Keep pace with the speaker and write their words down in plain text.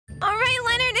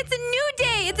It's a new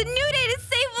day. It's a new day to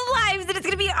save lives, and it's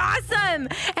gonna be awesome.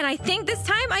 And I think this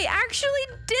time I actually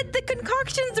did the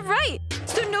concoctions right.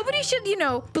 So nobody should, you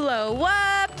know, blow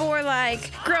up or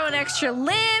like grow an extra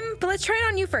limb. But let's try it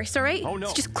on you first, all right? Oh, no.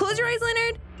 So just close your eyes,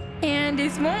 Leonard, and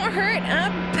this won't hurt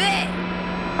a bit.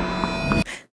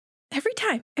 Every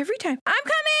time. I'm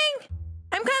coming.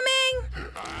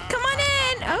 Come on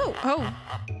in. Oh.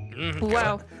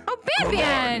 Wow. Oh,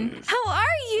 BanBan. How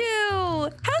are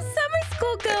you? How's summer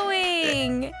school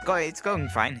going? It's going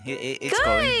fine. It's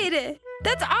going. Good.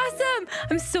 That's awesome.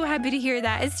 I'm so happy to hear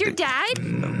that. Is your dad?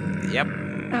 Yep.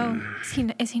 Oh,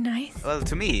 is he nice? Well,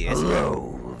 to me, it's...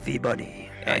 Hello, VBunny.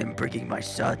 I'm bringing my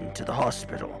son to the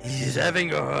hospital. He's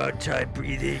having a hard time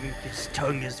breathing. His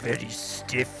tongue is very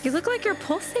stiff. You look like you're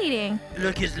pulsating.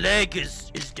 Look, his leg is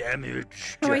damaged.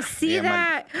 Oh, I see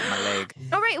that. My leg.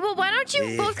 All right, well, why don't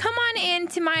you both come on in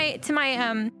to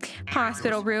my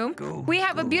hospital room? We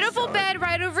have a beautiful bed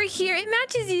right over here. It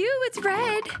matches you. It's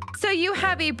red. So you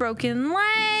have a broken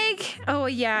leg. Oh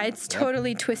yeah, it's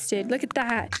totally twisted. Look at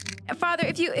that. Father,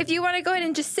 if you want to go ahead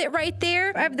and just sit right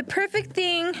there, I have the perfect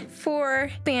thing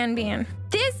for BanBan.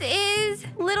 This is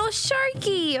little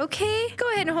Sharky, okay?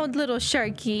 Go ahead and hold little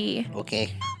Sharky.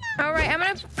 Okay. All right, I'm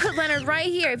gonna put Leonard right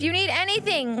here. If you need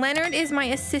anything, Leonard is my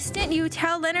assistant. You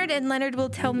tell Leonard and Leonard will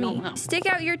tell me. Stick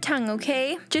out your tongue,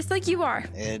 okay? Just like you are.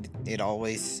 It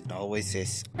always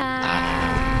is.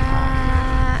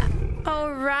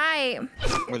 All right.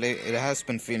 Well, it has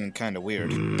been feeling kind of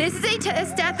weird. This is a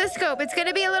stethoscope. It's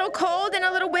gonna be a little cold and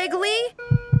a little wiggly.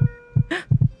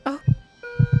 Oh.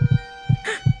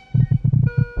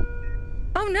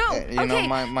 Oh no. You know,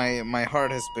 my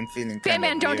heart has been feeling kind of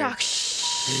BanBan, don't weird. talk. Shh.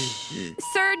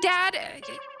 Sir, Dad,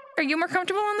 are you more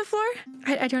comfortable on the floor?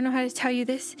 I don't know how to tell you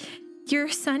this. Your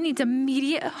son needs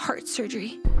immediate heart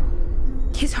surgery.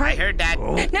 His heart. I heard that.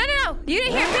 No. You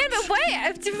didn't hear BanBan.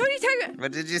 Wait. What are you talking about?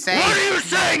 What did you say? What are you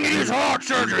saying? It is heart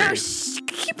surgery. No, shh.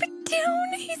 Keep it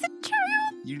down. He's a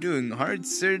child. You're doing heart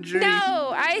surgery?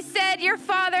 No, I said your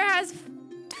father has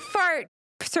fart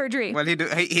surgery. Well, he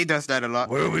does that a lot.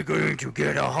 Where are we going to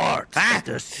get a heart?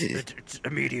 It's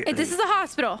immediately. This is a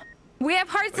hospital. We have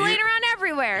hearts laying around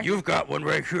everywhere. You've got one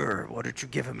right here. Why don't you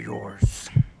give him yours?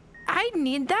 I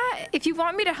need that. If you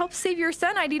want me to help save your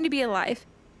son, I need to be alive.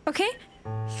 Okay?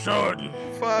 Son.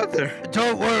 Father.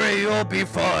 Don't worry, you'll be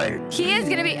fine. He is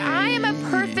gonna be. I am a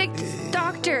perfect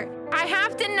doctor. I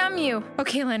have to numb you.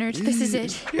 Okay, Leonard, this is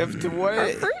it. You have to what?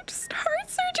 Heart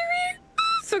surgery.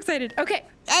 So excited. Okay.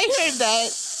 I heard that.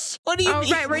 What do you mean?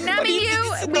 All right, we're numbing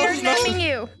you. We're numbing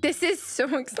you. This is so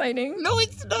exciting. No,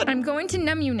 it's not. I'm going to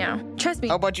numb you now. Trust me.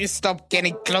 How about you stop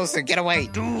getting closer? Get away.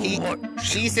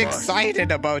 She's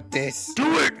excited about this. Do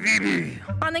it, Phoebe.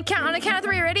 On the count of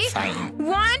 3, ready? Fine.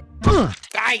 1.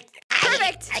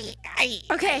 Perfect.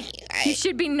 Okay, you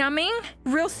should be numbing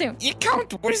real soon. You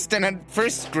count worse than a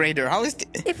first grader. How is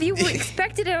it? If you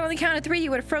expected it on the count of 3, you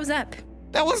would have froze up.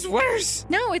 That was worse.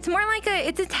 No, it's more like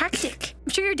it's a tactic.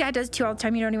 I'm sure your dad does too all the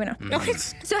time. You don't even know. No,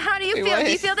 it's... So how do you feel? What?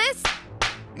 Do you feel this?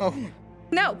 No.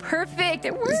 No, perfect.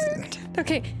 It worked.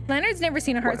 Okay, Leonard's never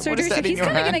seen a heart surgery, so he's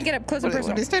kind of going to get up close and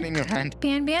personal. What is that in your hand?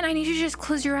 BanBan, I need you to just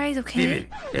close your eyes, okay? Phoebe,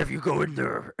 if you go in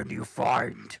there and you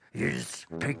find his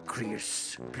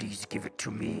pancreas, please give it to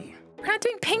me. We're not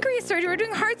doing pancreas surgery. We're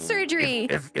doing heart surgery.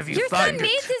 If you your find son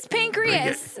needs his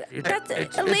pancreas. That's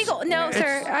illegal. No,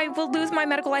 sir. I will lose my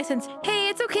medical license. Hey,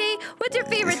 it's okay. What's your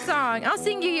favorite song? I'll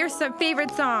sing you your favorite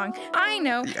song. I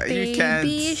know. Yeah, you can't.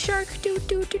 Baby shark.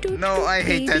 No, I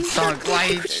hate that song.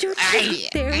 Why?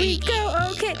 There we go.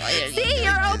 Okay. See,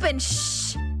 you're open.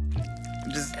 Shh.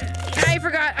 I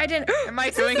forgot. I didn't. Am I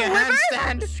doing a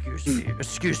handstand?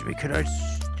 Excuse me. Can I?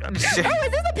 Oh, is this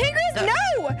a pancreas?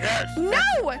 No! Yes.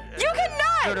 No! You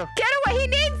cannot! No. Get away! He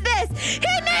needs this! He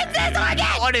needs this organ!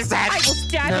 What is that? I will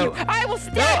stab you! I will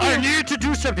stab you! I need to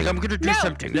do something. I'm gonna do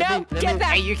something. Get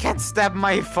back! You can't stab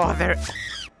my father.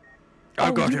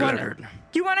 I'll go to Leonard.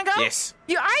 You wanna go? Yes.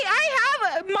 I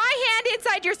have my hand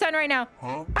inside your son right now.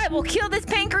 Huh? I will kill this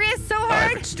pancreas so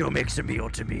hard. It still makes a meal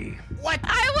to me. What?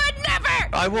 I would never!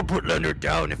 I will put Leonard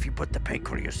down if you put the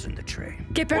pancreas in the tray.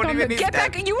 Get back on me. Get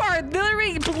back. You are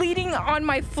literally bleeding on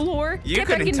my floor. You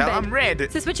couldn't tell I'm red.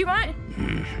 Is this what you want?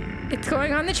 It's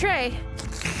going on the tray.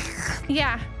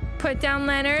 Yeah. Put down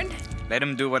Leonard. Let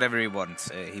him do whatever he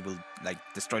wants. He will, like,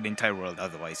 destroy the entire world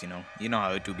otherwise, you know? You know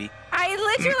how it would be. I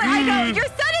know. Your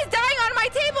son is dying on my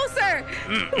table, sir.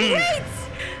 Wait.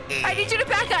 I need you to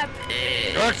back up.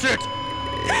 That's it.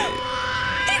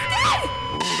 He's dead.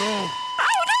 Oh,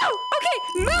 no. Okay,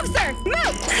 move, sir.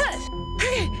 Move.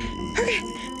 Okay.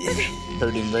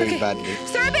 Hurting very badly.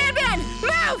 Sir BanBan,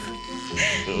 move.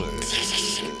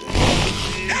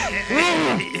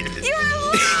 You're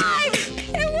alive!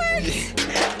 It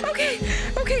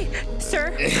worked! Okay,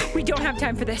 sir, we don't have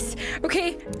time for this.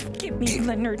 Okay, give me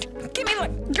Leonard. Give me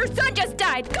Leonard. Your son just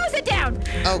died. Go sit down.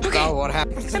 Oh, God, what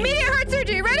happened? Immediate heart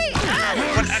surgery. Ready?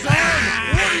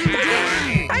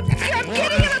 I'm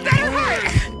getting him a better heart.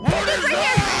 Hold this right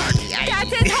here.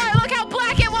 That's his heart. Look how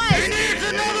black it was. He needs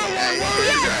another one.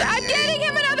 Yes, I'm getting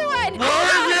him another one.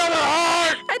 Where's the other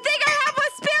heart? I think I have a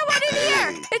spare one in here.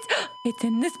 It's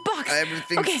in this box.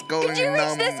 Everything's going could you reach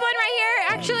numb. this one right here,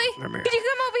 actually? Could you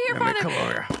come over here, Let me Father? come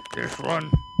over. This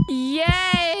one.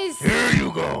 Yes. Here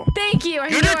you go. Thank you.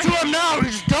 Get it to him now.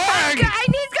 He's dying. He's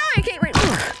going. Okay, wait.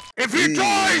 If he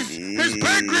dies, his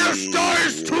pancreas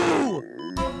dies too.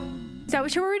 Is that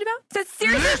what you're worried about? Is that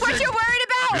seriously what you're worried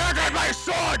about? Look at my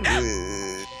son.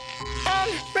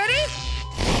 Ready?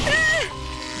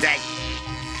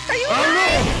 Are you Oh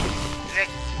alive? no!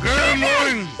 Good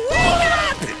morning. Wake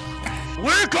up!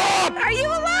 Wake up! Are you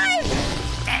alive?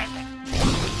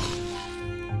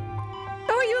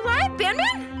 Oh, are you alive,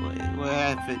 BanBan? What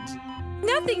happened?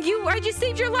 Nothing. I just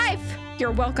saved your life.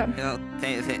 You're welcome. Oh,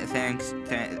 thanks.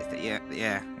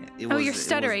 Yeah. You're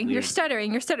stuttering. You're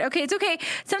stuttering. Okay, it's okay.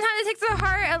 Sometimes it takes the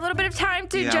heart a little bit of time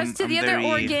to adjust to the other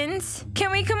organs.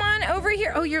 Can we come on over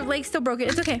here? Oh, your leg's still broken.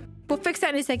 It's okay. We'll fix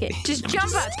that in a second. Just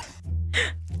jump up.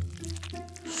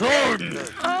 Son!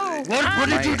 Oh. What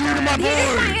did you do to my boy?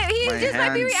 He My just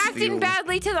might be hands reacting feel-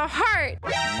 badly to the heart. My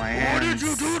What hands. did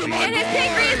you do to my And his boy?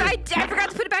 pancreas, I forgot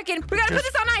to put it back in. We gotta put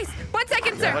this on ice. 1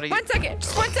 second, sir. what are you- 1 second.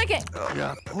 Just 1 second.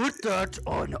 Yeah, put that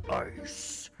on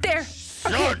ice. There.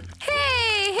 Okay. Son! Hey,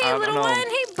 I don't little know. one.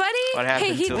 Hey, buddy. What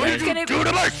happened Hey, to What him? did you do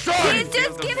to my son?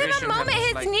 Just give him a moment.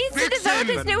 His needs to Fix develop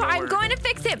him. his new. I'm going to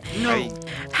fix him. No.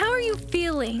 How are you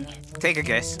feeling? Take a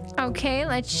guess. Okay,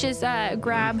 let's just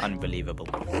grab Unbelievable.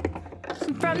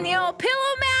 from the old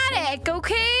Pillow-matic.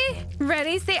 Okay,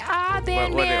 ready? Say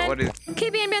BanBan. What is? Okay,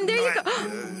 BanBan. There you go.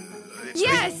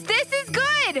 Yes, this is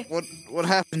good. What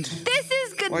happened? This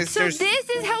is good. Why is So there- this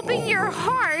is helping your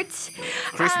heart.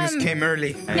 Christmas came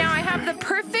early. Now I have the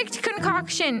perfect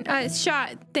concoction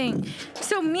shot thing.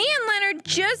 So me and Leonard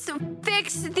just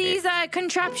fixed these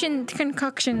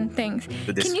concoction things.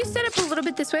 With this- Can you set up a little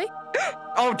bit this way?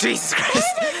 Oh, Jesus Christ!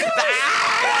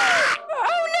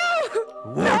 Oh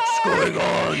no! What's going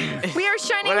on? We are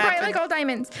shining What bright happened? like all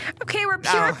diamonds. Okay, we're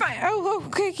purifying. Oh,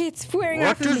 okay, it's wearing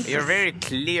off of me. You're very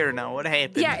clear now. What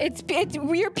happened? Yeah,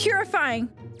 we're purifying.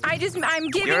 I'm giving you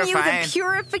the Purifying?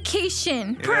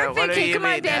 purification. Yeah, what do Perfect. you Come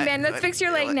on, mean? BanBan. Let's fix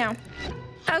your leg now.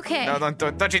 Okay. No,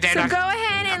 don't you dare. So not. go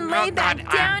ahead and lay Oh, back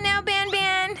God. down now,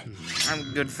 BanBan.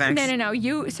 I'm good, thanks. No.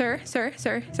 You, sir.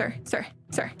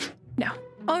 No.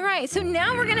 All right, so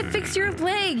now we're gonna fix your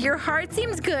leg. Your heart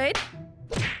seems good.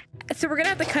 So we're gonna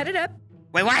have to cut it up.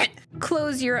 Wait, what?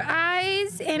 Close your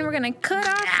eyes, and we're gonna cut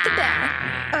off the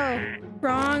back. Oh,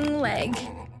 wrong leg.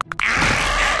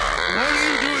 What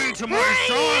are you doing to my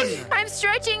son? I'm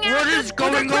stretching out. What is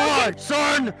going on,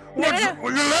 son? What's no.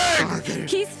 your leg?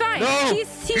 He's fine. No,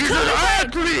 He's an totally fine.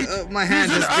 athlete. My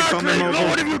hand He's has an become athlete. No,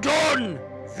 what immobile. have you done?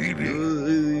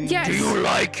 Phoebe, Yes, do you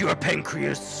like your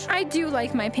pancreas? I do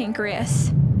like my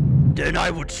pancreas. Then I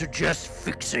would suggest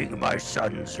fixing my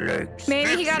son's legs.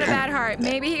 Maybe he got a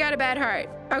bad heart.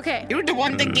 Okay. You're the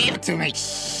one that gave it to me.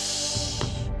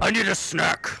 I need a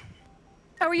snack.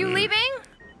 Oh, are you leaving?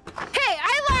 Hey,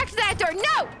 I locked that door.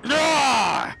 No!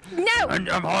 Ah! No! I'm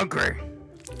hungry.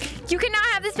 You cannot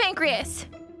have this pancreas.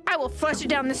 I will flush it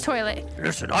down this toilet.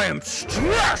 Listen, I am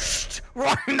stressed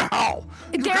right now.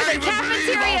 You There's can't a even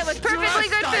believe cafeteria how with perfectly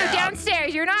good stressed I food am.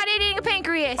 downstairs. You're not eating a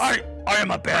pancreas. I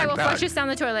am a I bad will man. flush this down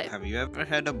the toilet. Have you ever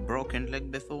had a broken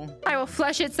leg before? I will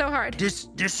flush it so hard. This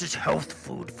is health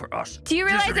food for us. Do you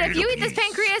realize Just a that if you eat little this piece.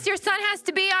 pancreas, your son has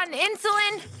to be on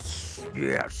insulin?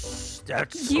 Yes,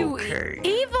 that's You okay.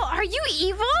 evil? Are you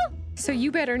evil? So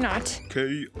you better not.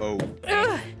 K.O.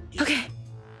 Ugh. Okay.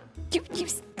 You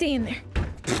stay in there.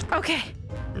 Okay.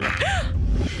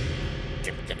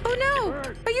 Oh no!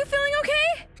 Are you feeling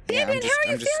okay? Yeah, BanBan, how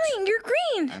are you feeling? You're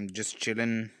green. I'm just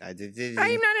chilling. I am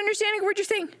not understanding what you're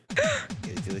saying.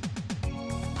 Do it.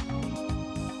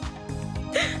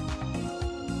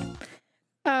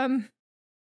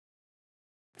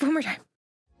 One more time.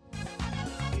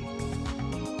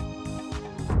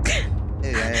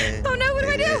 Oh no, what do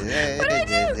I do? What do I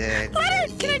do?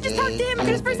 Leonard, can I just talk to him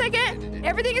just for a second?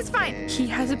 Everything is fine. He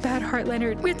has a bad heart,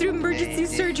 Leonard. We're through emergency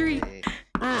surgery. He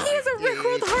has a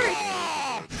rickrolled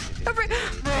heart.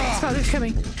 His father's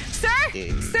coming. Sir, you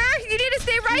need to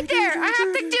stay right there. I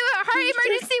have to do a heart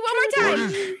emergency one more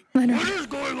time. What Leonard, is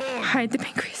going on? hide the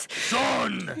pancreas.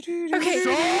 Son! Okay,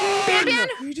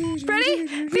 BanBan, ready?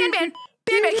 BanBan,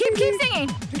 keep Keep singing.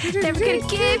 Never gonna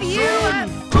give you up.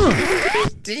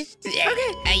 Okay.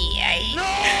 Okay.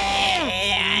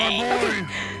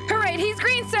 All right, he's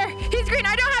green, sir. He's green.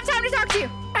 I don't have time to talk to you.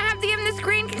 I have to give him this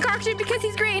green concoction because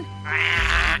he's green.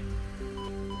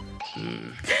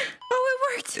 Oh, it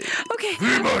worked. Okay.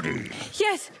 VBunny,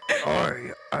 Yes.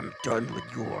 I am done with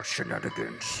your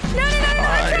shenanigans. No.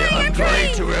 I'm trying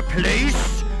trying. to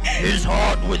replace his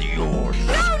heart with yours.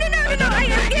 No.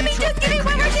 Just give me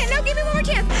one more chance. No, give me one more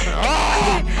chance.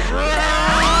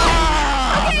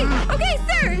 Okay,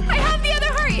 sir. I have the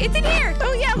other heart. It's in here.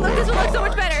 Oh yeah, look, this will look so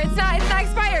much better. It's not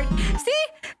expired. See?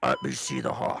 Let me see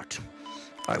the heart.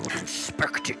 I will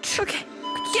inspect it. Okay.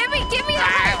 Give me the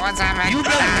heart. What's happening? You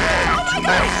better Oh my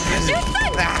gosh! Your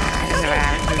son!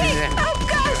 Okay. Oh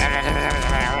gosh!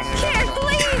 Here,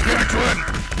 please! give it to him.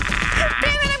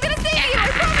 BanBan, I'm gonna save you, I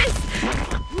promise!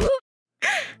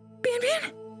 BanBan?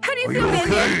 How do you Are feel, you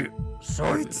BanBan? okay?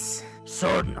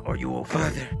 Son, are you okay?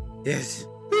 Father. Yes.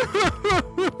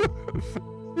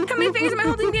 How many fingers am I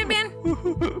holding,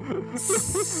 BanBan?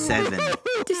 7.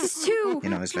 This is 2. You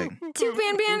know, it's like 2,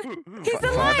 BanBan. He's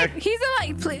alive! He's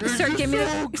alive! Please, sir, give me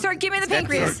the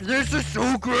pancreas. This is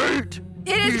so great.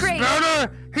 It is He's great.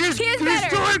 Better. He's He is doing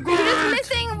better. great. He's just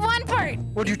missing one part.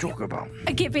 What are you talking about?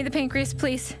 Give me the pancreas,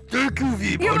 please. Thank you,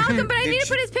 VBunny. You're welcome, but I need to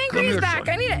put his pancreas here, back.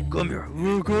 son. I need it. Come here.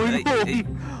 We're going Hey,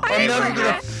 I'm never need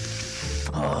gonna. it.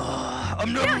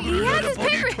 I'm never No, gonna he let has a his bunny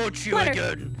pancreas. touch you Leonard.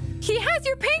 again. He has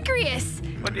your pancreas.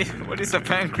 what is a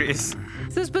pancreas?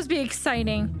 This is supposed to be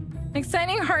exciting.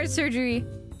 Exciting heart surgery.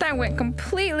 That went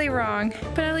completely wrong.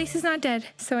 But at least he's not dead.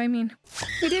 So, I mean,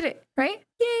 we did it, right?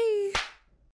 Yay!